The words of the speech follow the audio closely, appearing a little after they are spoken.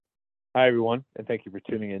Hi, everyone, and thank you for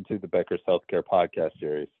tuning into the Becker's Healthcare podcast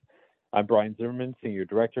series. I'm Brian Zimmerman, Senior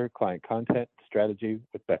Director, Client Content Strategy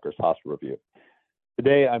with Becker's Hospital Review.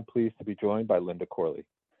 Today, I'm pleased to be joined by Linda Corley.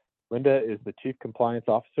 Linda is the Chief Compliance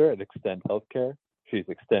Officer at Extend Healthcare. She's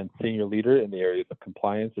Extend's Senior Leader in the areas of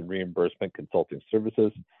compliance and reimbursement consulting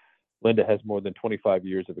services. Linda has more than 25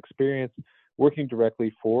 years of experience working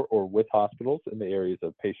directly for or with hospitals in the areas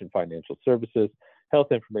of patient financial services,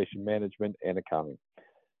 health information management, and accounting.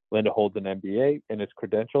 Linda holds an MBA and is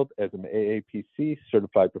credentialed as an AAPC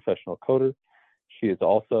certified professional coder. She is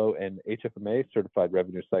also an HFMA certified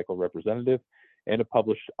revenue cycle representative and a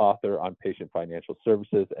published author on patient financial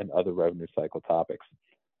services and other revenue cycle topics.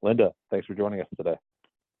 Linda, thanks for joining us today.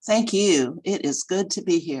 Thank you. It is good to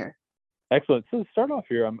be here. Excellent. So to start off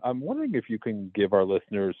here, I'm wondering if you can give our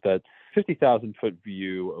listeners that 50,000-foot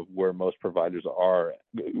view of where most providers are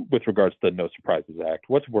with regards to the No Surprises Act.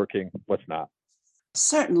 What's working, what's not?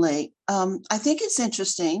 Certainly. I think it's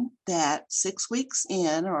interesting that 6 weeks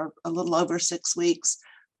in, or a little over 6 weeks,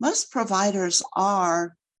 most providers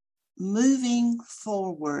are moving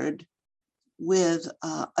forward with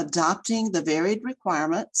adopting the varied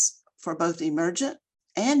requirements for both emergent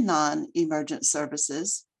and non-emergent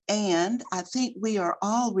services. And I think we are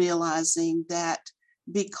all realizing that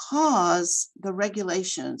because the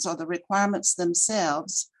regulations or the requirements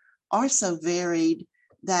themselves are so varied,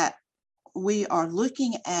 that we are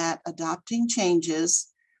looking at adopting changes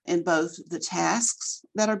in both the tasks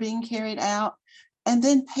that are being carried out and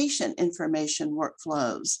then patient information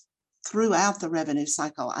workflows throughout the revenue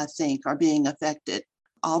cycle, I think, are being affected.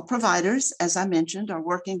 All providers, as I mentioned, are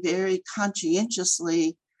working very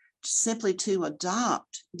conscientiously simply to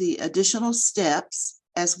adopt the additional steps,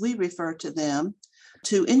 as we refer to them,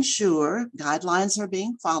 to ensure guidelines are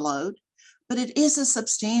being followed. But it is a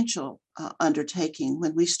substantial undertaking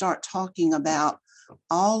when we start talking about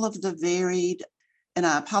all of the varied, and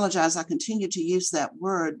I apologize, I continue to use that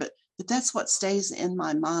word, but that's what stays in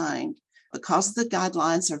my mind because the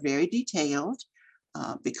guidelines are very detailed,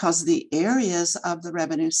 because the areas of the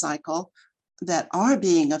revenue cycle that are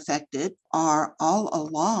being affected are all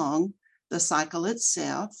along the cycle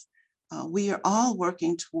itself. We are all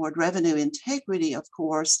working toward revenue integrity, of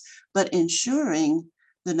course, but ensuring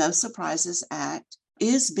the No Surprises Act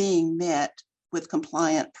is being met with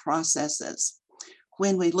compliant processes.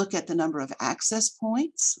 When we look at the number of access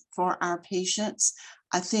points for our patients,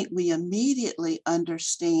 I think we immediately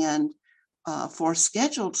understand for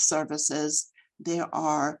scheduled services, there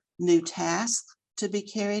are new tasks to be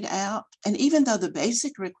carried out. And even though the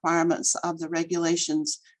basic requirements of the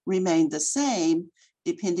regulations remain the same,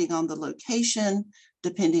 depending on the location,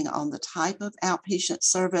 depending on the type of outpatient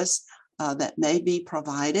service that may be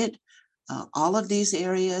provided, all of these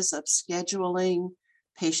areas of scheduling,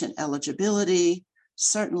 patient eligibility,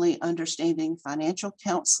 certainly understanding financial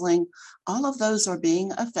counseling, all of those are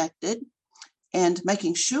being affected, and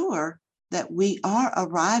making sure that we are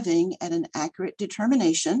arriving at an accurate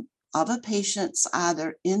determination of a patient's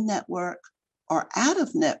either in-network or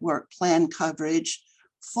out-of-network plan coverage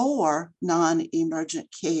for non-emergent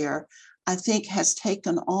care, I think has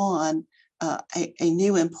taken on a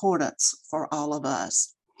new importance for all of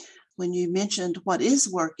us. When you mentioned what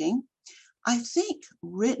is working, I think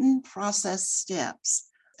written process steps,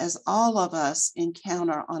 as all of us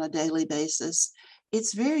encounter on a daily basis,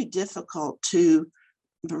 it's very difficult to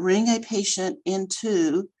bring a patient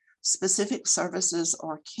into specific services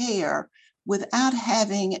or care without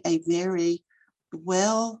having a very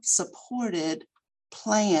well supported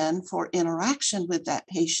plan for interaction with that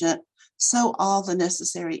patient, so all the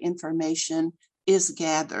necessary information is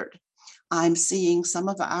gathered. I'm seeing some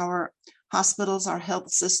of our hospitals, our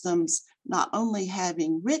health systems, not only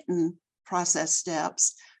having written process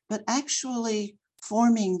steps, but actually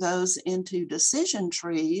forming those into decision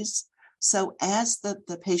trees. So as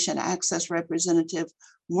the patient access representative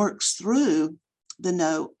works through the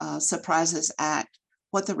No Surprises Act,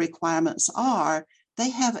 what the requirements are,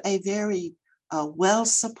 they have a very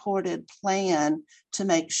well-supported plan to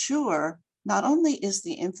make sure not only is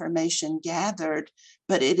the information gathered,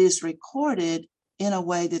 but it is recorded in a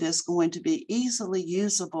way that is going to be easily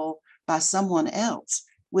usable by someone else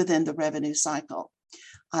within the revenue cycle.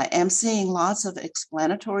 I am seeing lots of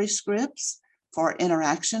explanatory scripts for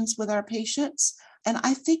interactions with our patients. And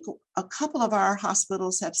I think a couple of our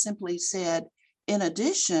hospitals have simply said, in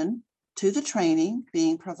addition to the training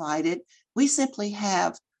being provided, we simply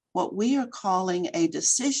have what we are calling a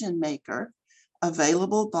decision maker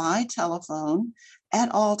available by telephone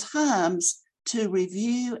at all times to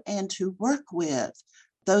review and to work with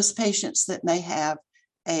those patients that may have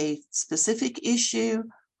a specific issue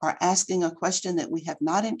or asking a question that we have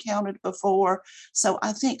not encountered before. So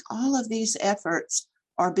I think all of these efforts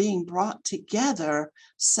are being brought together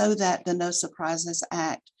so that the No Surprises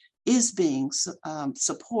Act is being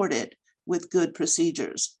supported with good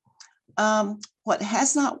procedures. What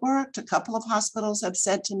has not worked, a couple of hospitals have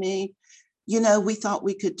said to me, we thought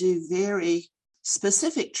we could do very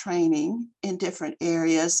specific training in different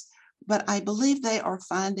areas, but I believe they are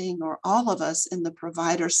finding, or all of us in the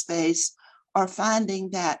provider space are finding,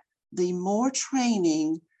 that the more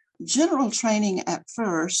training, general training at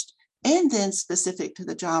first, and then specific to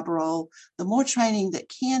the job role, the more training that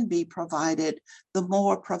can be provided, the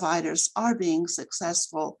more providers are being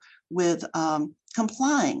successful with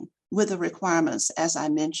complying with the requirements, as I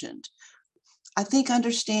mentioned. I think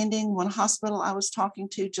understanding, one hospital I was talking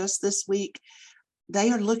to just this week, they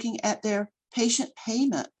are looking at their patient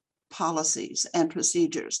payment policies and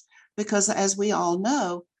procedures, because as we all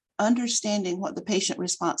know, understanding what the patient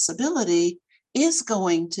responsibility is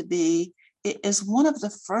going to be, it is one of the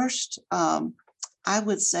first, I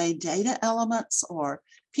would say, data elements or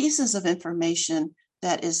pieces of information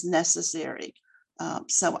that is necessary.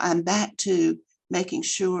 So I'm back to making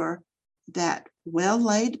sure that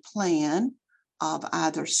well-laid plan of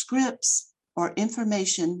either scripts or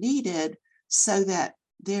information needed so that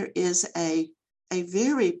there is a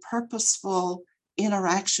very purposeful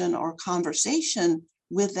interaction or conversation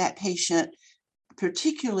with that patient,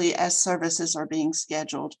 particularly as services are being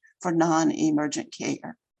scheduled for non-emergent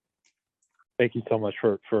care. Thank you so much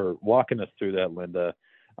for walking us through that, Linda.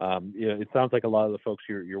 It sounds like a lot of the folks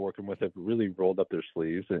you're working with have really rolled up their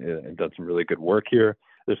sleeves and done some really good work here.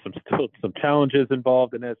 There's still some challenges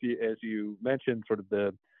involved, and as you mentioned, sort of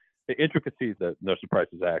the intricacies that No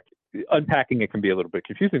Surprises Act, unpacking it can be a little bit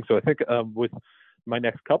confusing. So I think with my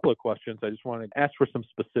next couple of questions, I just want to ask for some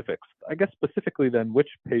specifics. I guess specifically then, which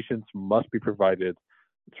patients must be provided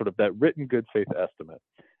sort of that written good faith estimate?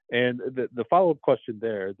 And the follow-up question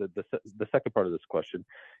there, the second part of this question,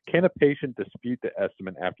 can a patient dispute the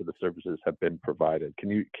estimate after the services have been provided? Can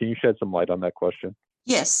you shed some light on that question?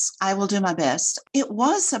 Yes, I will do my best. It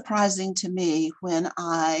was surprising to me when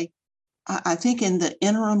I think in the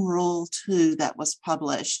interim rule 2 that was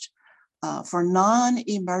published for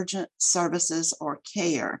non-emergent services or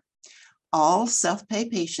care, all self-pay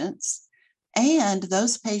patients and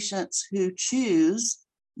those patients who choose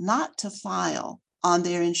not to file on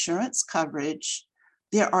their insurance coverage,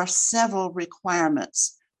 there are several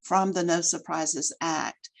requirements from the No Surprises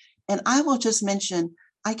Act. And I will just mention,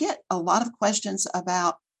 I get a lot of questions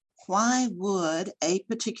about why would a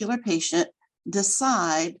particular patient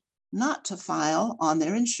decide not to file on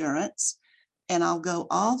their insurance. And I'll go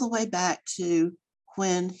all the way back to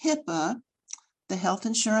when HIPAA, the Health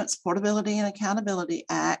Insurance Portability and Accountability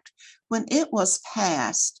Act, when it was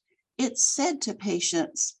passed, it said to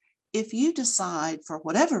patients, if you decide for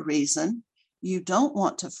whatever reason you don't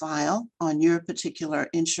want to file on your particular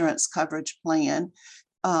insurance coverage plan,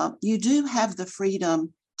 you do have the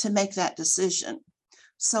freedom to make that decision.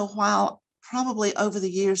 So while probably over the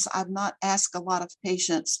years I've not asked a lot of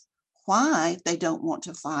patients why they don't want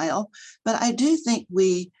to file, but I do think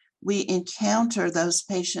we encounter those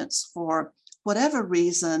patients for whatever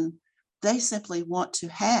reason they simply want to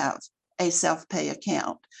have a self-pay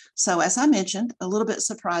account. So as I mentioned, a little bit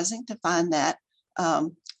surprising to find that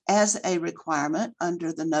as a requirement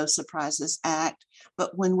under the No Surprises Act.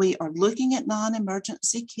 But when we are looking at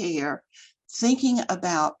non-emergency care, thinking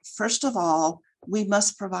about, first of all, we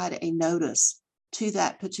must provide a notice to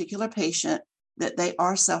that particular patient that they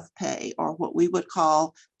are self-pay, or what we would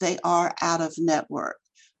call they are out of network.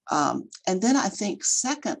 And then I think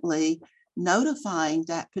secondly, notifying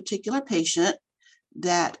that particular patient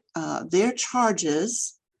that their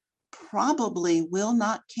charges probably will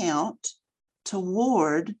not count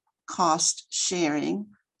toward cost sharing,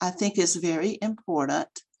 I think is very important.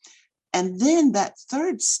 And then that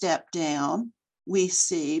third step down we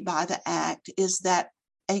see by the Act is that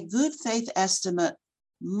a good faith estimate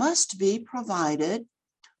must be provided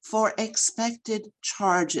for expected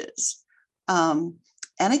charges. And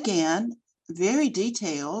again, very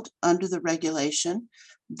detailed under the regulation,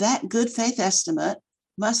 that good faith estimate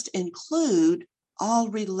must include all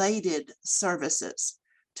related services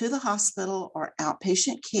to the hospital or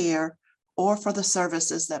outpatient care, or for the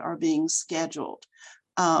services that are being scheduled.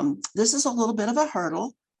 This is a little bit of a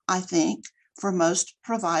hurdle, I think, for most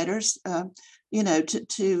providers,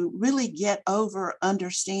 to really get over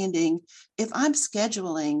understanding if I'm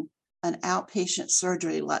scheduling an outpatient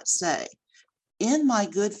surgery, let's say, in my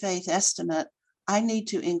good faith estimate, I need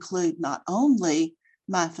to include not only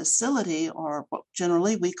my facility, or what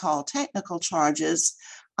generally we call technical charges,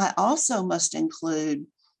 I also must include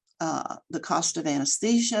the cost of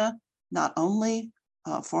anesthesia, not only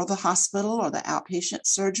for the hospital or the outpatient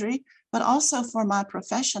surgery, but also for my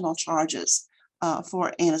professional charges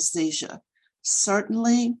for anesthesia.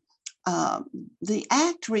 Certainly, the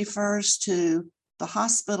Act refers to the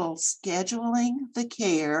hospital scheduling the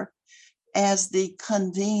care as the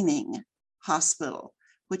convening hospital,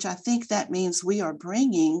 which I think that means we are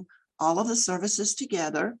bringing all of the services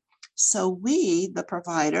together. So we, the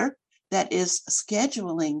provider that is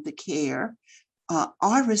scheduling the care,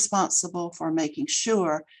 are responsible for making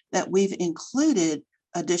sure that we've included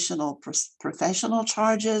additional professional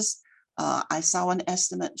charges. I saw an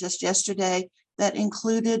estimate just yesterday that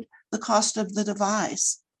included the cost of the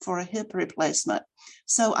device for a hip replacement.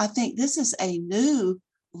 So I think this is a new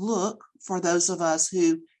look for those of us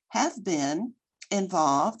who have been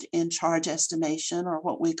involved in charge estimation, or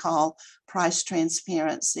what we call price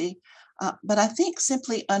transparency. But I think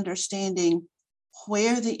simply understanding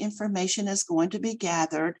where the information is going to be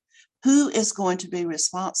gathered, who is going to be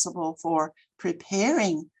responsible for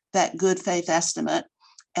preparing that good faith estimate.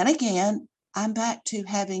 And again, I'm back to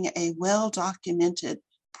having a well-documented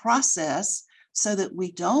process so that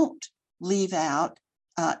we don't leave out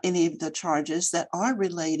any of the charges that are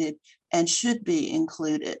related and should be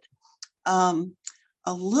included.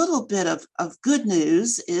 A little bit of good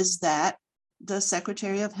news is that the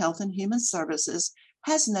Secretary of Health and Human Services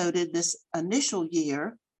has noted this initial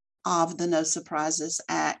year of the No Surprises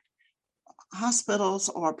Act, hospitals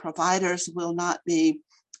or providers will not be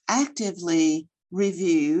actively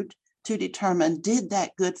reviewed to determine, did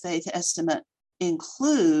that good faith estimate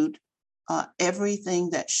include everything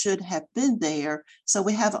that should have been there. So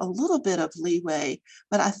we have a little bit of leeway,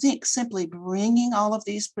 but I think simply bringing all of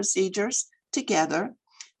these procedures together,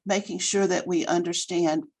 making sure that we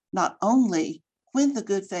understand not only when the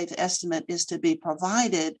good faith estimate is to be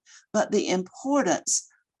provided, but the importance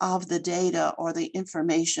of the data or the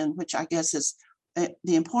information, which I guess is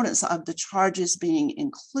the importance of the charges being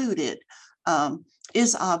included,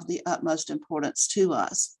 is of the utmost importance to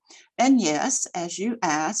us. And yes, as you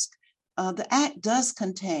ask, the Act does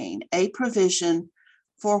contain a provision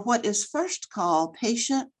for what is first called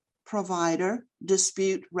patient-provider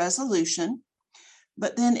dispute resolution,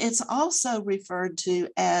 but then it's also referred to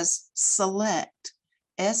as SELECT,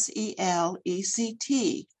 SELECT,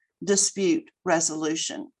 dispute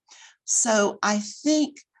resolution. So I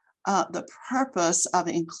think the purpose of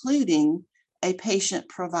including a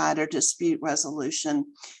patient-provider dispute resolution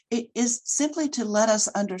is simply to let us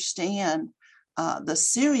understand the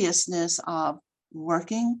seriousness of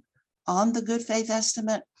working on the good faith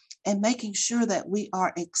estimate and making sure that we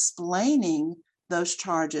are explaining those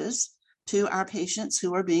charges to our patients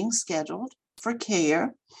who are being scheduled for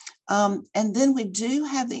care. And then we do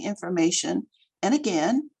have the information. And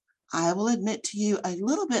again, I will admit to you, a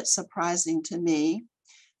little bit surprising to me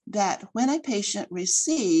that when a patient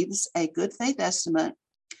receives a good faith estimate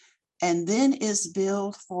and then is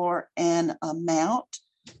billed for an amount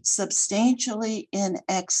substantially in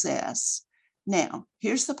excess. Now,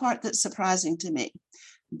 here's the part that's surprising to me.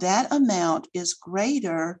 That amount is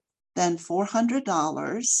greater than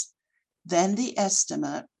 $400 than the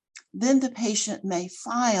estimate. Then the patient may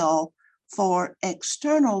file for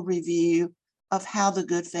external review of how the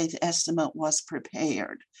good faith estimate was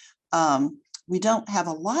prepared. We don't have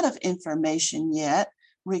a lot of information yet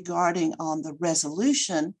regarding on the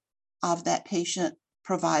resolution of that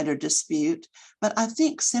patient-provider dispute, but I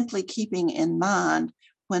think simply keeping in mind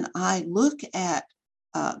when I look at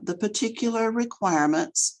the particular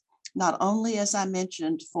requirements, not only as I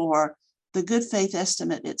mentioned for the good faith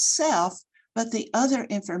estimate itself, but the other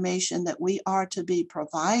information that we are to be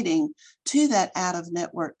providing to that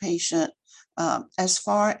out-of-network patient as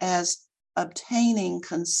far as obtaining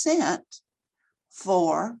consent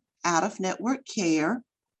for out-of-network care,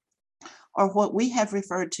 or what we have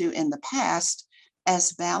referred to in the past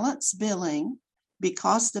as balance billing,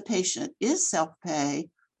 because the patient is self-pay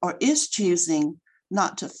or is choosing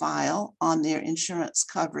not to file on their insurance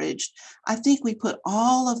coverage. I think we put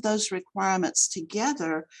all of those requirements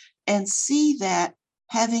together and see that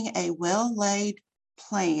having a well-laid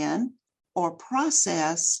plan or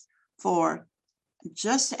process for,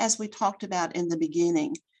 just as we talked about in the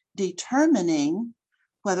beginning, determining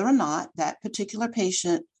whether or not that particular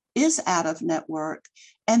patient is out of network,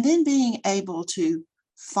 and then being able to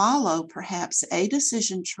follow perhaps a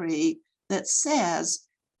decision tree that says,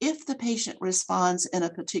 if the patient responds in a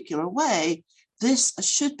particular way, this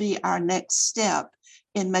should be our next step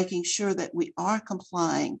in making sure that we are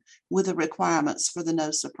complying with the requirements for the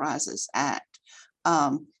No Surprises Act.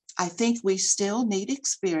 I think we still need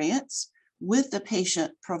experience with the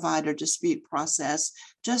patient-provider dispute process,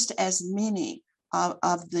 just as many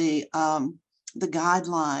of the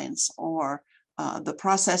guidelines or the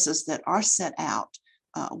processes that are set out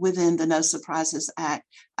within the No Surprises Act.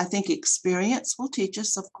 I think experience will teach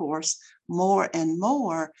us, of course, more and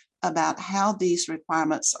more about how these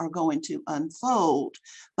requirements are going to unfold.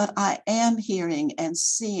 But I am hearing and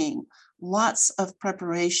seeing lots of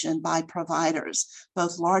preparation by providers,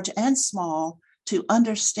 both large and small, to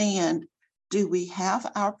understand, do we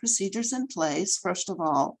have our procedures in place, first of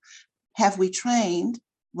all? Have we trained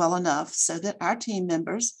well enough so that our team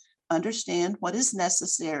members understand what is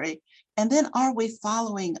necessary? And then are we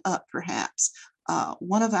following up perhaps?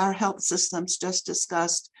 One of our health systems just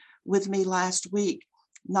discussed with me last week,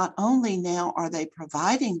 not only now are they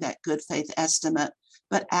providing that good faith estimate,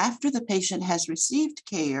 but after the patient has received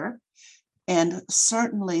care, and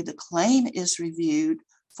certainly the claim is reviewed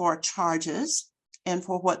for charges and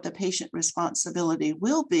for what the patient responsibility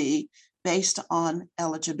will be based on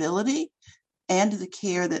eligibility and the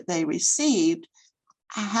care that they received,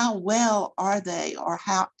 how well are they or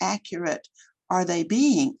how accurate are they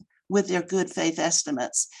being with their good faith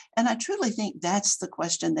estimates? And I truly think that's the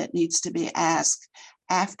question that needs to be asked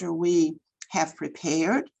after we have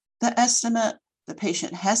prepared the estimate, the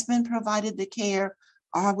patient has been provided the care.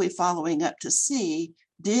 Are we following up to see,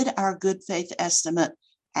 did our good faith estimate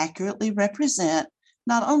accurately represent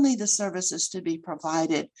not only the services to be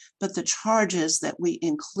provided, but the charges that we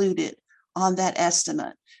included on that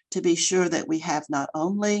estimate, to be sure that we have not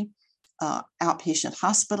only outpatient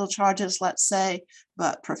hospital charges, let's say,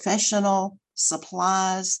 but professional,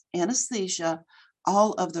 supplies, anesthesia,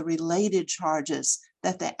 all of the related charges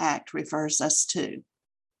that the Act refers us to.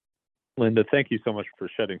 Linda, thank you so much for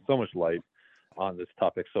shedding so much light on this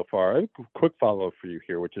topic so far. I have a quick follow-up for you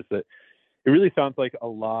here, which is that it really sounds like a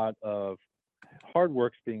lot of hard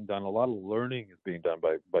work's being done, a lot of learning is being done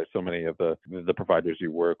by so many of the providers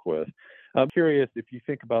you work with. I'm curious if you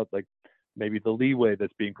think about like maybe the leeway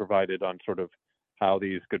that's being provided on sort of how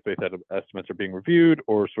these good faith estimates are being reviewed,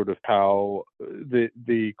 or sort of how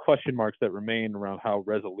the question marks that remain around how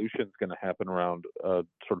resolution is going to happen around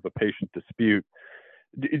sort of a patient dispute.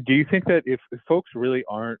 Do you think that if folks really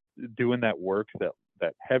aren't doing that work,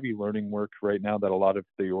 that heavy learning work right now that a lot of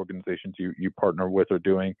the organizations you partner with are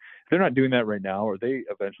doing, if they're not doing that right now, are they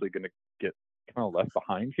eventually going to get kind of left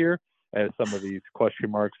behind here as some of these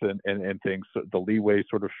question marks and things, the leeway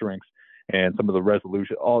sort of shrinks and some of the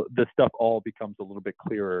resolution, all this stuff all becomes a little bit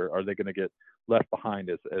clearer? Are they going to get left behind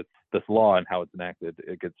as this law and how it's enacted,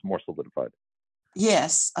 it gets more solidified?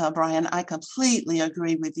 Yes, Brian, I completely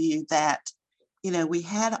agree with you that, we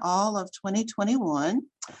had all of 2021,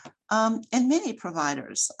 and many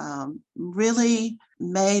providers really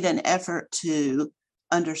made an effort to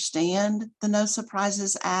understand the No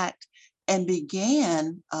Surprises Act and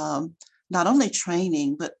began not only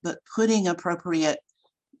training, but putting appropriate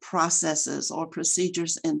processes or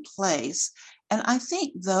procedures in place. And I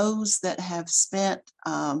think those that have spent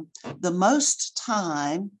the most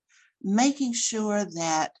time making sure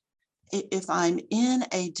that if I'm in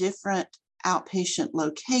a different outpatient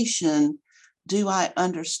location, do I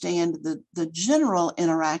understand the general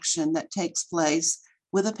interaction that takes place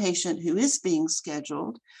with a patient who is being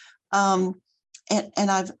scheduled? And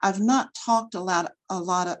I've not talked a lot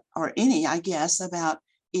or any, I guess, about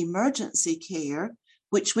emergency care,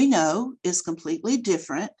 which we know is completely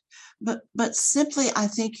different. But simply, I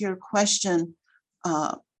think your question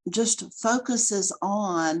just focuses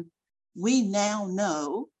on, we now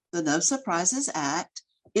know the No Surprises Act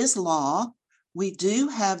is law. We do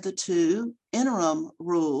have the two interim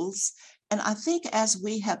rules. And I think as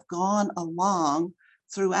we have gone along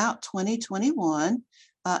throughout 2021,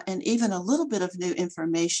 and even a little bit of new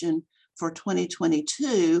information for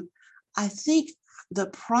 2022, I think the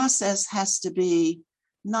process has to be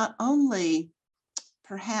not only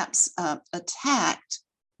perhaps attacked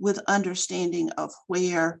with understanding of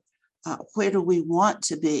where do we want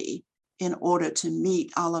to be in order to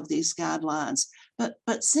meet all of these guidelines,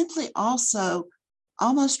 but simply also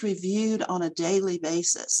almost reviewed on a daily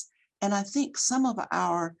basis. And I think some of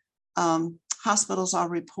our hospitals are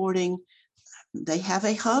reporting they have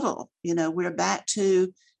a huddle. We're back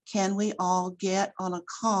to, can we all get on a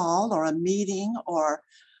call or a meeting or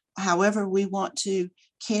however we want to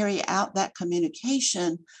carry out that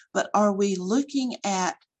communication, but are we looking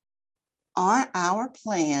at, are our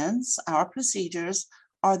plans, our procedures,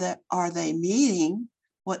 are they meeting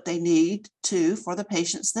what they need to for the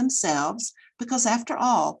patients themselves? Because after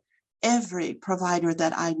all, every provider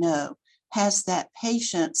that I know has that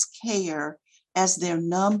patient's care as their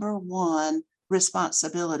number one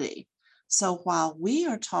responsibility. So while we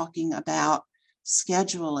are talking about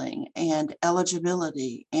scheduling and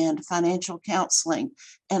eligibility and financial counseling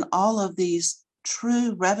and all of these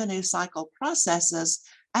true revenue cycle processes,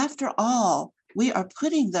 after all, we are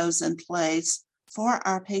putting those in place for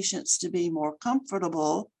our patients to be more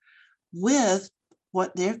comfortable with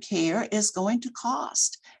what their care is going to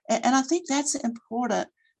cost. And I think that's important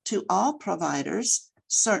to all providers.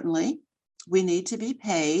 Certainly, we need to be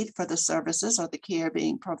paid for the services or the care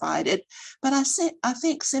being provided. But I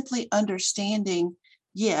think simply understanding,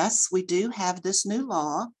 yes, we do have this new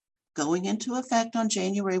law going into effect on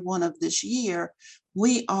January 1 of this year.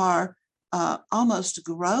 We are almost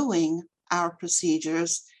growing our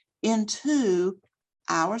procedures into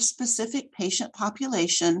our specific patient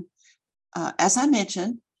population. As I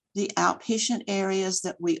mentioned, the outpatient areas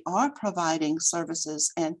that we are providing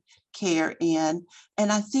services and care in.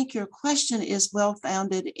 And I think your question is well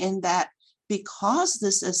founded in that because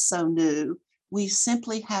this is so new, we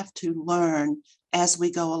simply have to learn as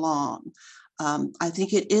we go along. I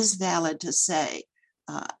think it is valid to say,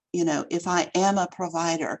 if I am a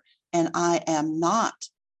provider and I am not,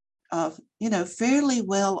 fairly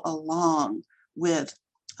well along with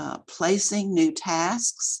placing new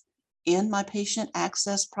tasks in my patient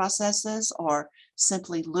access processes, or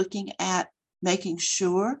simply looking at making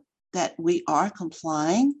sure that we are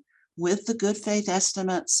complying with the good faith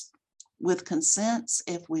estimates, with consents,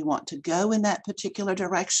 if we want to go in that particular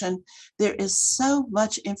direction. There is so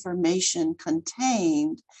much information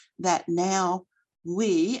contained that now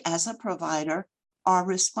we, as a provider, are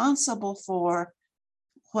responsible for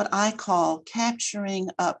what I call capturing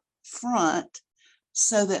up front,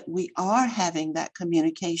 so that we are having that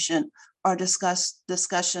communication or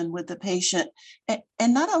discussion with the patient.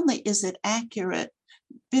 And not only is it accurate,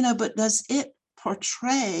 but does it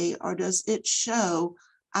portray or does it show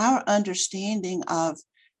our understanding of,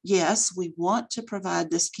 yes, we want to provide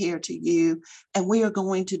this care to you, and we are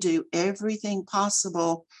going to do everything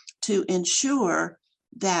possible to ensure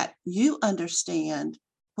that you understand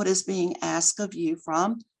what is being asked of you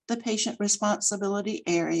from the patient responsibility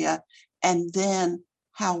area, and then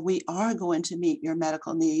how we are going to meet your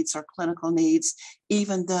medical needs or clinical needs,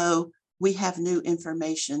 even though we have new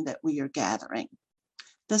information that we are gathering.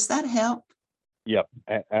 Does that help? Yep,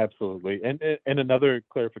 absolutely. And another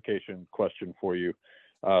clarification question for you,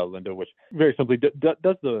 Linda, which very simply, does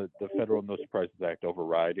the Federal No Surprises Act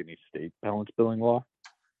override any state balance billing law?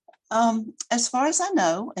 As far as I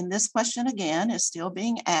know, and this question again is still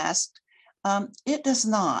being asked, it does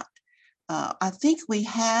not. I think we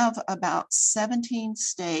have about 17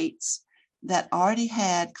 states that already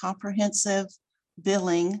had comprehensive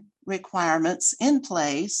billing requirements in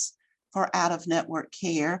place for out-of-network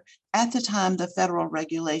care at the time the federal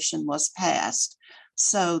regulation was passed.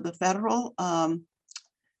 So the federal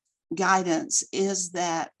guidance is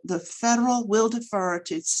that the federal will defer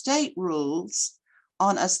to state rules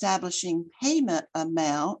on establishing payment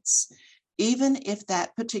amounts, even if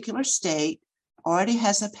that particular state already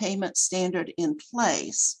has a payment standard in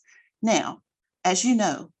place. Now, as you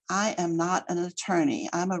know, I am not an attorney,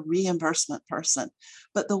 I'm a reimbursement person,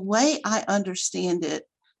 but the way I understand it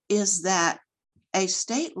is that a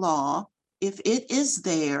state law, if it is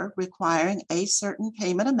there requiring a certain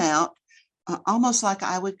payment amount, almost like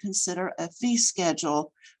I would consider a fee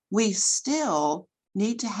schedule, we still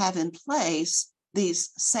need to have in place these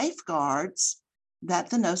safeguards that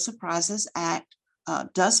the No Surprises Act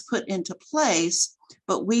does put into place,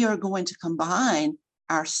 but we are going to combine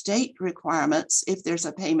our state requirements, if there's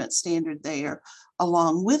a payment standard there,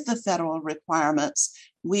 along with the federal requirements.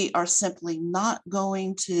 We are simply not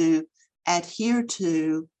going to adhere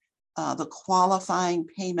to the qualifying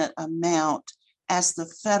payment amount as the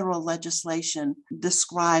federal legislation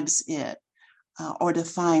describes it or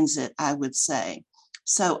defines it, I would say.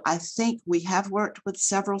 So I think we have worked with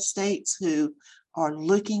several states who are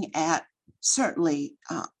looking at certainly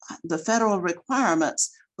the federal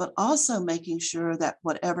requirements, but also making sure that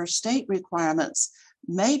whatever state requirements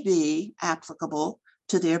may be applicable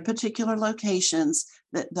to their particular locations,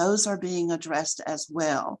 that those are being addressed as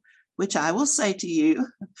well, which I will say to you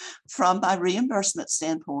from my reimbursement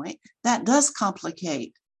standpoint, that does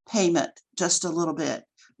complicate payment just a little bit.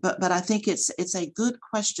 But I think it's a good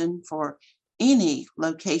question for any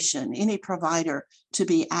location, any provider to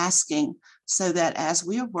be asking, so that as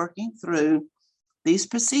we are working through these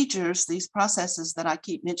procedures, these processes that I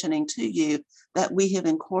keep mentioning to you, that we have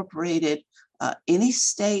incorporated any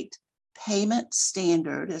state payment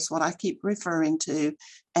standard is what I keep referring to,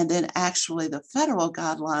 and then actually the federal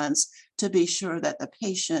guidelines to be sure that the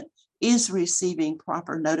patient is receiving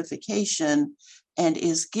proper notification and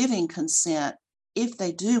is giving consent if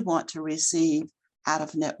they do want to receive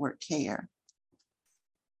out-of-network care.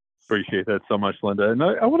 Appreciate that so much, Linda. And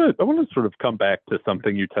I want to sort of come back to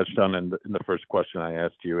something you touched on in the first question I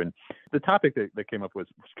asked you. And the topic that came up was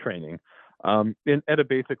training. At a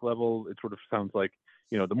basic level, it sort of sounds like,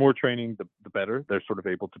 the more training, the better. They're sort of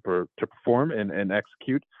able to perform and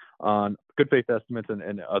execute on good faith estimates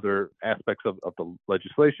and other aspects of the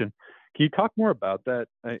legislation. Can you talk more about that?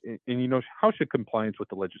 And how should compliance with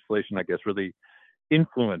the legislation, I guess, really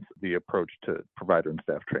influence the approach to provider and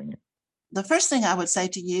staff training? The first thing I would say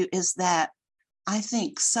to you is that I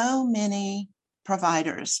think so many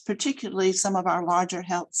providers, particularly some of our larger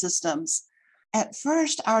health systems, at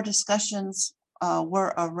first our discussions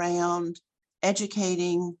were around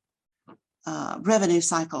educating revenue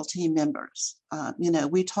cycle team members.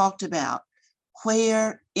 We talked about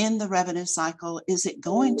where in the revenue cycle is it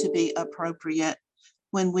going to be appropriate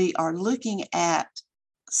when we are looking at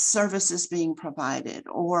services being provided,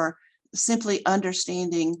 or simply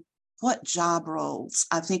understanding what job roles,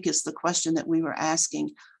 I think is the question that we were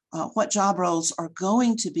asking, what job roles are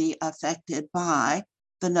going to be affected by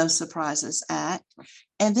the No Surprises Act.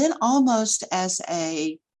 And then almost as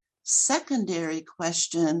a secondary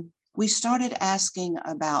question, we started asking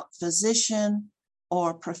about physician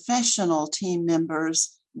or professional team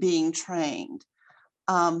members being trained.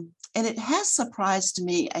 And it has surprised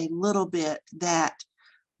me a little bit that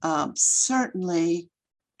certainly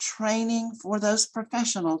training for those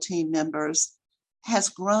professional team members has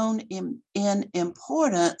grown in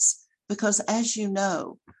importance because, as you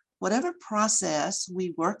know, whatever process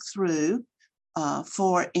we work through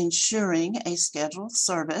for ensuring a scheduled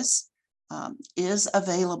service is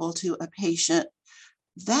available to a patient,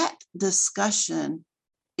 that discussion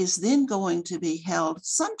is then going to be held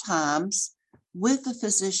sometimes with the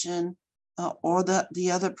physician or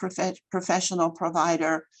the other professional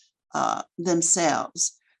provider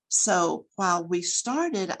themselves. So while we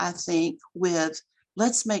started, I think, with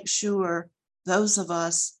let's make sure those of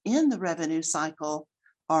us in the revenue cycle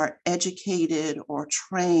are educated or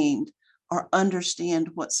trained or understand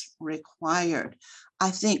what's required,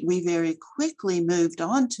 I think we very quickly moved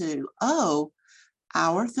on to,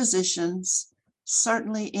 our physicians,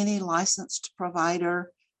 certainly any licensed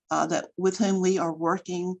provider that with whom we are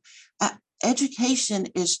working, education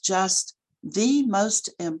is just the most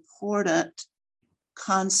important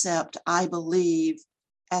concept, I believe,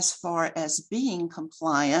 as far as being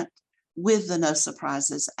compliant with the No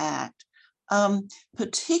Surprises Act,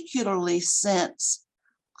 particularly since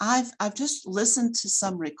I've just listened to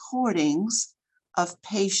some recordings of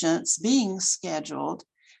patients being scheduled,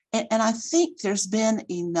 and I think there's been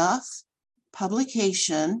enough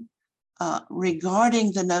publication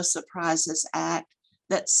regarding the No Surprises Act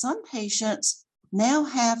that some patients now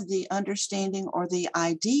have the understanding or the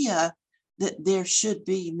idea that there should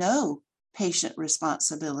be no patient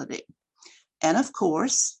responsibility. And of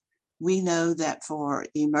course, we know that for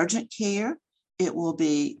emergent care, it will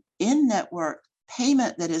be in-network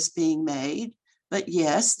payment that is being made, but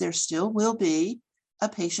yes, there still will be a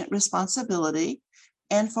patient responsibility.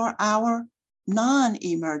 And for our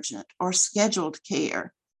non-emergent or scheduled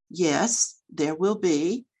care, yes, there will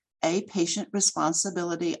be a patient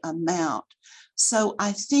responsibility amount. So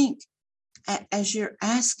I think as you're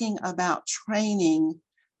asking about training,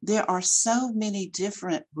 there are so many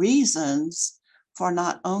different reasons for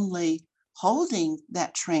not only holding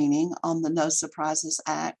that training on the No Surprises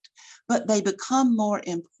Act, but they become more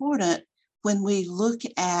important when we look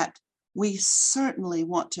at, we certainly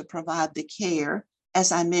want to provide the care,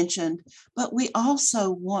 as I mentioned, but we also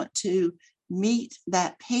want to meet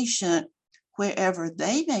that patient wherever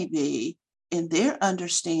they may be in their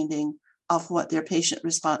understanding of what their patient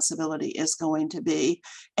responsibility is going to be.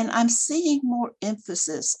 And I'm seeing more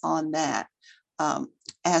emphasis on that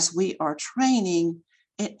as we are training.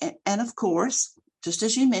 And of course, just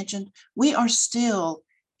as you mentioned, we are still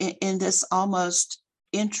in this almost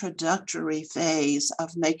introductory phase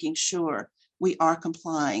of making sure we are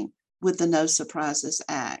complying with the No Surprises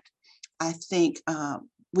Act. I think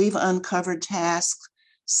we've uncovered tasks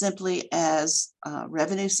simply as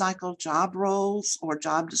revenue cycle job roles or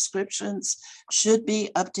job descriptions should be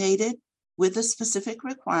updated with the specific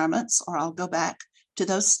requirements, or I'll go back to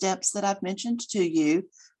those steps that I've mentioned to you.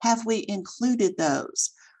 Have we included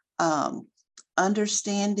those?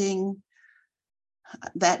 Understanding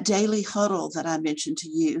that daily huddle that I mentioned to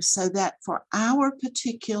you, so that for our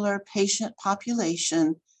particular patient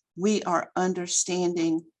population, we are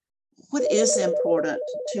understanding what is important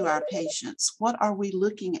to our patients. What are we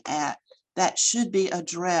looking at that should be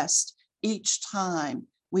addressed each time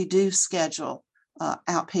we do schedule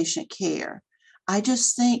outpatient care? I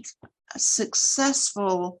just think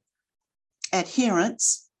successful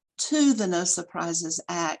adherence to the No Surprises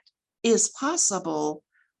Act is possible,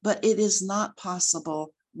 but it is not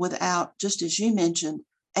possible without, just as you mentioned,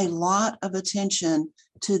 a lot of attention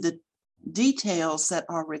to the details that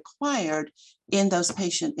are required in those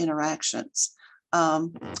patient interactions.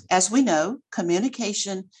 As we know,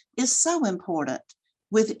 communication is so important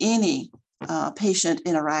with any patient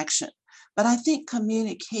interaction, but I think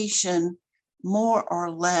communication more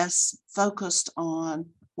or less focused on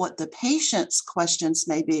what the patient's questions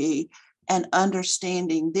may be and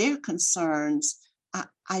understanding their concerns.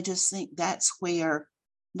 I just think that's where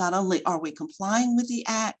not only are we complying with the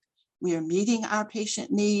act, we are meeting our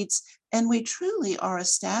patient needs, and we truly are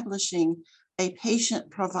establishing a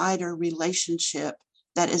patient-provider relationship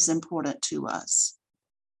that is important to us.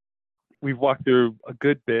 We've walked through a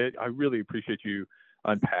good bit. I really appreciate you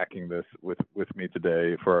unpacking this with me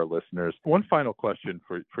today for our listeners. One final question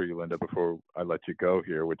for you, Linda, before I let you go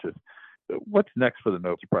here, which is, what's next for the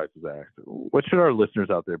No Surprises Act? What should our listeners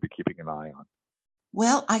out there be keeping an eye on?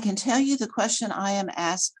 Well, I can tell you the question I am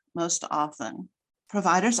asked most often.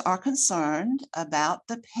 Providers are concerned about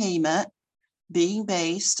the payment being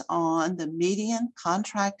based on the median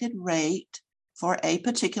contracted rate for a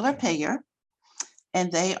particular payer. And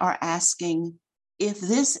they are asking if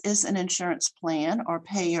this is an insurance plan or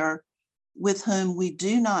payer with whom we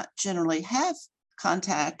do not generally have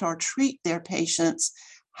contact or treat their patients,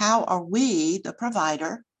 how are we, the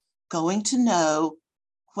provider, going to know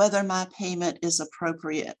whether my payment is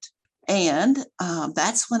appropriate? And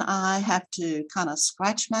that's when I have to kind of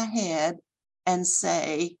scratch my head and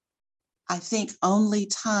say, I think only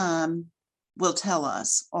time will tell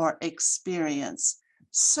us, or experience.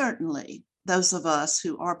 Certainly, those of us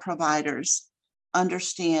who are providers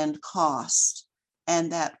understand cost,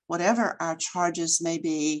 and that whatever our charges may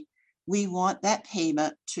be, we want that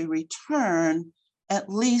payment to return at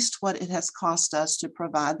least what it has cost us to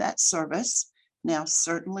provide that service. Now,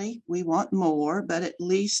 certainly we want more, but at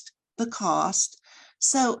least the cost.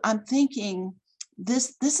 So I'm thinking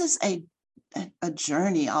this is a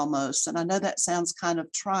journey almost, and I know that sounds kind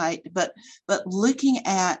of trite, but looking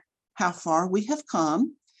at how far we have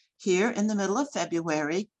come here in the middle of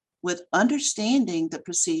February with understanding the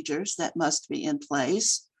procedures that must be in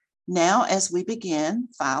place. Now, as we begin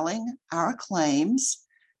filing our claims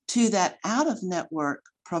to that out-of-network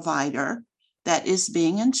provider that is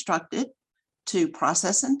being instructed to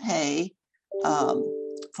process and pay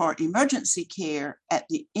for emergency care at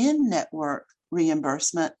the in-network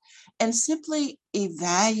reimbursement, and simply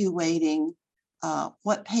evaluating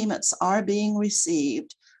what payments are being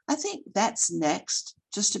received. I think that's next,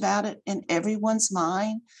 just about it in everyone's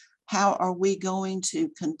mind. How are we going to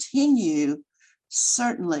continue,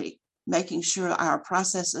 certainly making sure our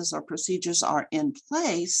processes or procedures are in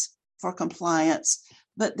place for compliance,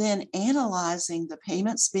 but then analyzing the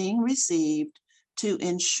payments being received to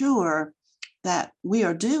ensure that we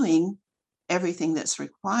are doing everything that's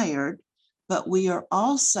required, but we are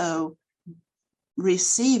also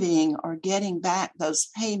receiving or getting back those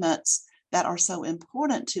payments that are so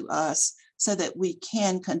important to us so that we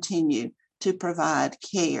can continue to provide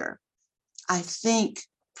care. I think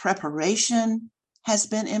preparation has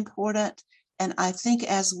been important. And I think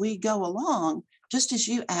as we go along, just as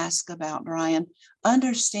you ask about, Brian,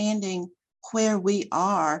 understanding where we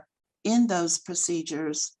are in those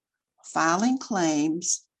procedures, filing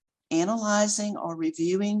claims, analyzing or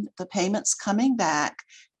reviewing the payments coming back,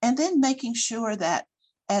 and then making sure that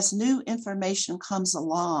as new information comes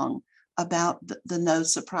along about the No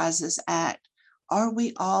Surprises Act, are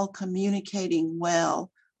we all communicating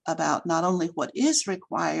well about not only what is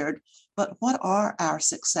required, but what are our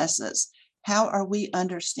successes? How are we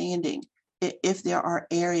understanding if there are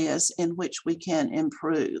areas in which we can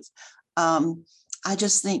improve? I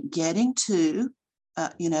just think getting to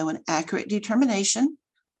an accurate determination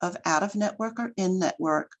of out-of-network or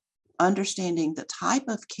in-network, understanding the type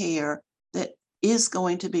of care that is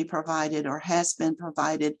going to be provided or has been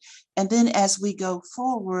provided. And then as we go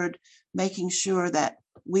forward, making sure that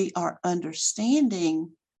we are understanding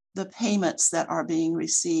the payments that are being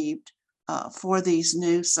received for these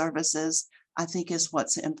new services, I think is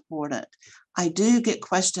what's important. I do get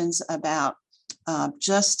questions about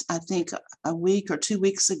I think a week or 2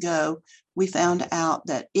 weeks ago, we found out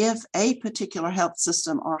that if a particular health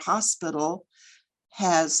system or hospital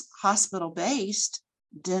has hospital-based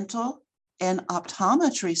dental and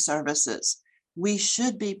optometry services, we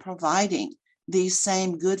should be providing these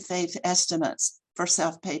same good faith estimates for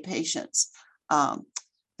self-pay patients.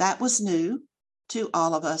 That was new to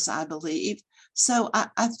all of us, I believe. So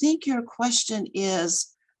I think your question is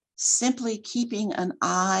simply keeping an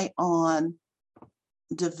eye on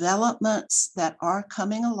developments that are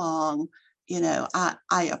coming along.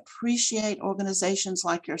 I appreciate organizations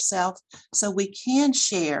like yourself so we can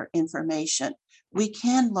share information. We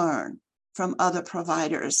can learn from other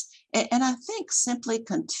providers. And I think simply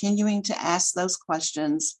continuing to ask those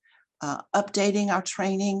questions, updating our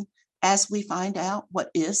training as we find out what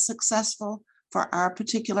is successful for our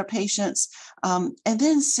particular patients, and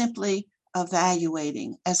then simply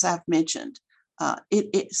evaluating, as I've mentioned.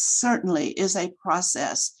 It certainly is a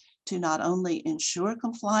process to not only ensure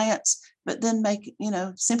compliance, but then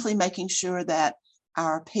simply making sure that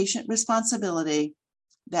our patient responsibility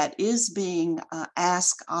that is being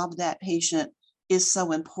asked of that patient is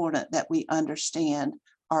so important that we understand,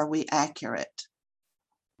 are we accurate?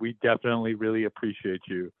 We definitely really appreciate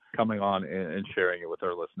you coming on and sharing it with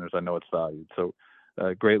our listeners. I know it's valued. So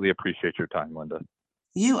greatly appreciate your time, Linda.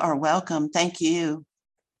 You are welcome. Thank you.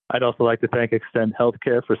 I'd also like to thank Extend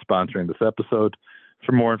Healthcare for sponsoring this episode.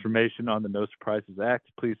 For more information on the No Surprises Act,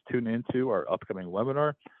 please tune into our upcoming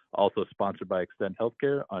webinar, also sponsored by Extend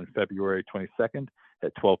Healthcare on February 22nd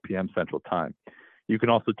at 12 p.m. Central Time. You can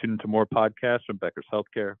also tune into more podcasts from Becker's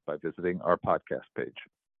Healthcare by visiting our podcast page.